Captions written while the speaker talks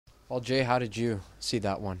Well, Jay, how did you see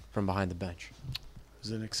that one from behind the bench? It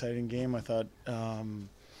was an exciting game. I thought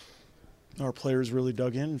our players really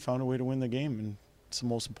dug in and found a way to win the game, and it's the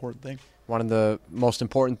most important thing. One of the most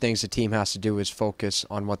important things the team has to do is focus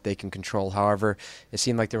on what they can control. However, it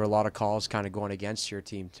seemed like there were a lot of calls kind of going against your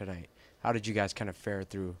team tonight. How did you guys kind of fare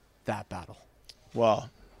through that battle? Well,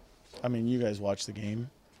 I mean, you guys watched the game.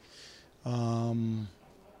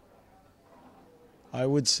 I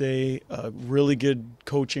would say a really good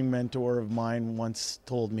coaching mentor of mine once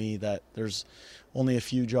told me that there's only a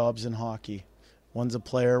few jobs in hockey. One's a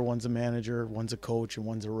player, one's a manager, one's a coach, and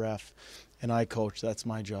one's a ref. And I coach. That's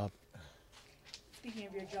my job. Speaking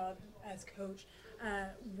of your job as coach,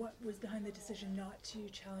 what was behind the decision not to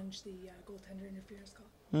challenge the goaltender interference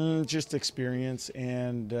call? Just experience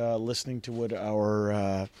and listening to what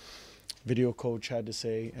our video coach had to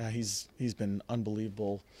say. He's been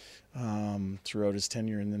unbelievable throughout his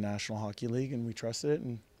tenure in the National Hockey League, and we trusted it,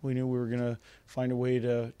 and we knew we were going to find a way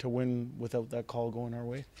to win without that call going our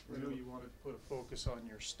way. I know you wanted to put a focus on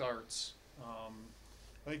your starts.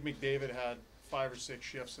 I think McDavid had 5 or 6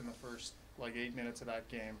 shifts in the first 8 minutes of that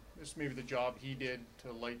game. This may be the job he did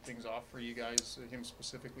to light things off for you guys, him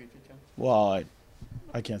specifically, if you can. Well,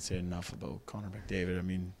 I can't say enough about Connor McDavid. I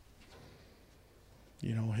mean,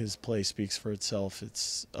 his play speaks for itself.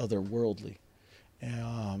 It's otherworldly.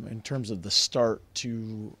 In terms of the start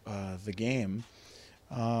to the game,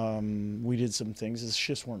 we did some things. The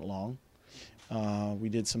shifts weren't long. We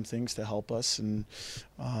did some things to help us, and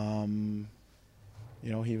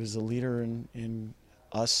he was the leader in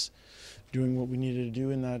us doing what we needed to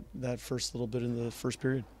do in that first little bit in the first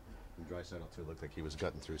period. Draisaitl too looked like he was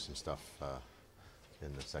gutting through some stuff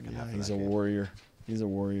in the second half. Yeah, he's a warrior. He's a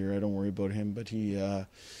warrior. I don't worry about him, but he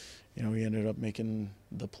ended up making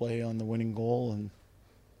the play on the winning goal, and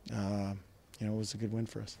it was a good win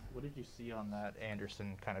for us. What did you see on that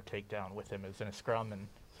Anderson kind of takedown with him? It was in a scrum, and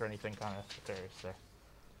is there anything kind of nefarious there?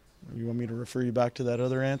 You want me to refer you back to that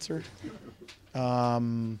other answer? I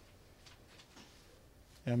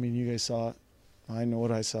mean, you guys saw it. I know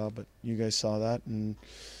what I saw, but you guys saw that, and,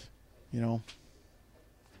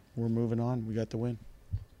 we're moving on. We got the win.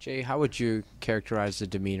 Jay, how would you characterize the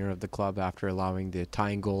demeanor of the club after allowing the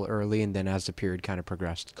tying goal early and then as the period kind of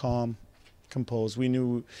progressed? Calm, composed. We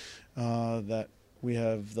knew that we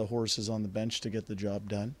have the horses on the bench to get the job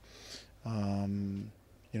done.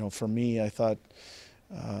 For me, I thought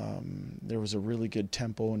there was a really good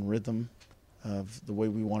tempo and rhythm of the way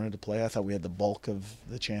we wanted to play. I thought we had the bulk of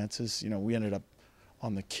the chances. We ended up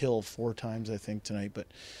on the kill 4 times, I think, tonight, but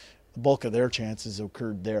the bulk of their chances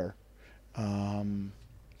occurred there.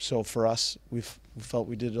 So for us, we felt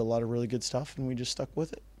we did a lot of really good stuff, and we just stuck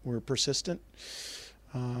with it. We were persistent,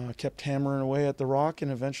 kept hammering away at the rock,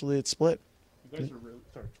 and eventually it split. You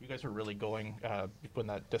guys were really going when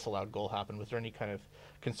that disallowed goal happened. Was there any kind of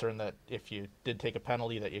concern that if you did take a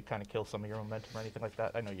penalty that you'd kind of kill some of your momentum or anything like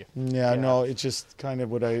that? I know you. Yeah, no, it's just kind of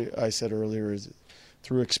what I said earlier is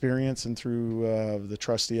through experience and through the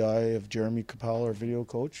trusty eye of Jeremy Capel, our video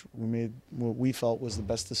coach, we made what we felt was the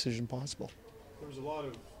best decision possible. There was a lot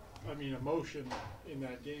of, emotion in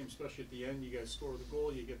that game, especially at the end. You guys score the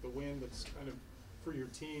goal, you get the win. That's kind of for your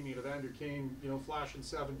team. Vander Kane, flashing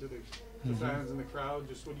 7 to the fans in the crowd.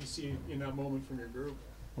 Just what do you see in that moment from your group?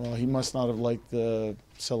 Well, he must not have liked the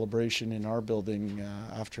celebration in our building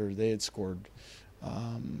after they had scored.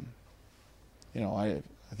 I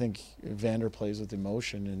think Vander plays with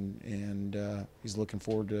emotion, and he's looking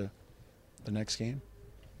forward to the next game.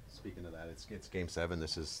 Speaking of that, it's Game 7.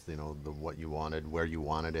 This is what you wanted, where you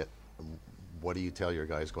wanted it. What do you tell your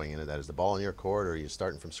guys going into that? Is the ball in your court, or are you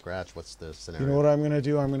starting from scratch? What's the scenario? You know what I'm going to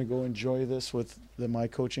do? I'm going to go enjoy this with my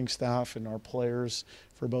coaching staff and our players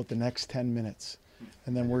for about the next 10 minutes,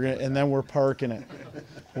 and then we're parking it.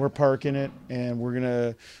 We're parking it, and we're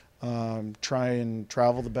going to try and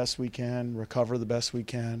travel the best we can, recover the best we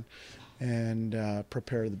can, and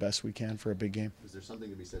prepare the best we can for a big game. Is there something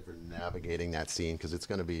to be said for navigating that scene? Because it's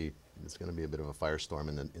going to be a bit of a firestorm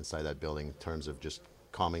inside that building in terms of just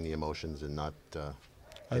calming the emotions and not.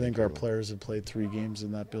 I think our players have played 3 games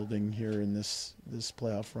in that building here in this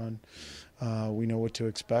playoff run. We know what to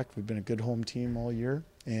expect. We've been a good home team all year,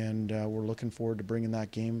 and we're looking forward to bringing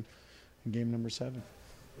that game in game number 7.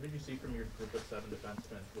 What did you see from your group of 7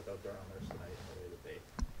 defensemen without their armors tonight and the way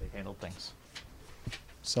that they handled things?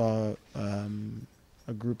 Saw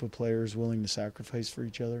a group of players willing to sacrifice for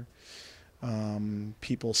each other.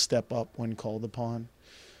 People step up when called upon.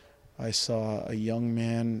 I saw a young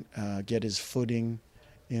man get his footing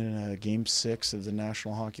in Game 6 of the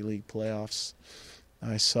National Hockey League playoffs.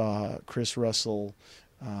 I saw Chris Russell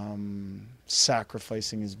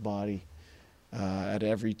sacrificing his body at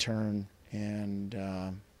every turn, and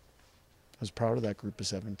I was proud of that group of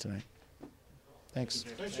 7 tonight. Thanks.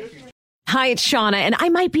 Hi, it's Shauna, and I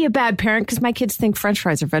might be a bad parent because my kids think French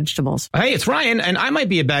fries are vegetables. Hey, it's Ryan, and I might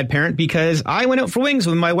be a bad parent because I went out for wings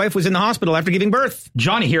when my wife was in the hospital after giving birth.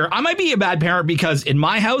 Johnny here. I might be a bad parent because in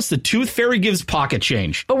my house, the tooth fairy gives pocket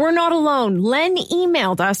change. But we're not alone. Len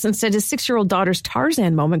emailed us and said his 6-year-old daughter's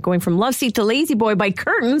Tarzan moment going from love seat to lazy boy by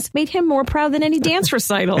curtains made him more proud than any dance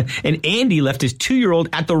recital. And Andy left his 2-year-old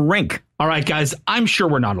at the rink. All right, guys, I'm sure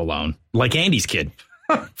we're not alone. Like Andy's kid.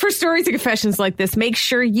 For stories and confessions like this, make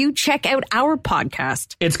sure you check out our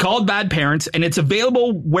podcast. It's called Bad Parents, and it's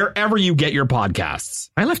available wherever you get your podcasts.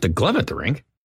 I left a glove at the rink.